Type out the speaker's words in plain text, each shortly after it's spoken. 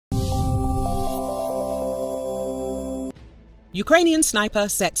Ukrainian sniper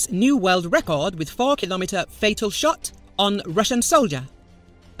sets new world record with 4-kilometer fatal shot on Russian soldier.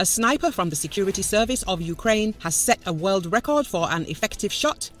 A sniper from the Security Service of Ukraine has set a world record for an effective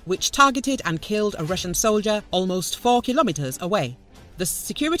shot which targeted and killed a Russian soldier almost 4 kilometers away. The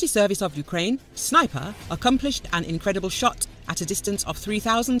Security Service of Ukraine sniper accomplished an incredible shot at a distance of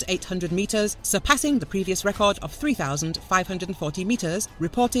 3,800 meters, surpassing the previous record of 3,540 meters,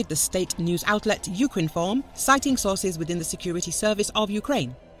 reported the state news outlet Ukrinform, citing sources within the Security Service of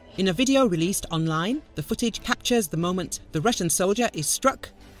Ukraine. In a video released online, the footage captures the moment the Russian soldier is struck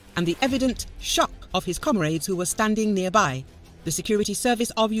and the evident shock of his comrades who were standing nearby. The Security Service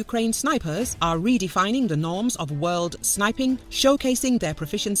of Ukraine snipers are redefining the norms of world sniping, showcasing their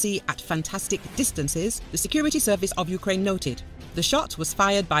proficiency at fantastic distances, the Security Service of Ukraine noted. The shot was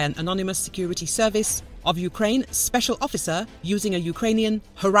fired by an anonymous Security Service of Ukraine special officer using a Ukrainian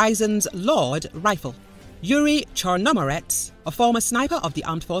Horizon's Lord rifle. Yuri Chernomorets, a former sniper of the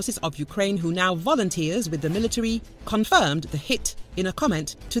Armed Forces of Ukraine who now volunteers with the military, confirmed the hit in a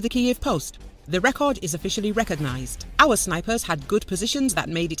comment to the Kyiv Post. The record is officially recognized. Our snipers had good positions that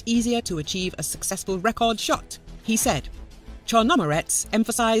made it easier to achieve a successful record shot, he said. Chernomorets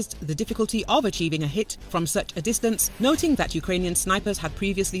emphasized the difficulty of achieving a hit from such a distance, noting that Ukrainian snipers had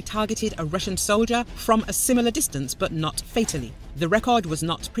previously targeted a Russian soldier from a similar distance but not fatally. The record was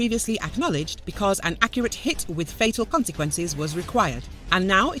not previously acknowledged because an accurate hit with fatal consequences was required, and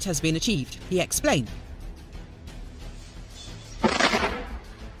now it has been achieved, he explained.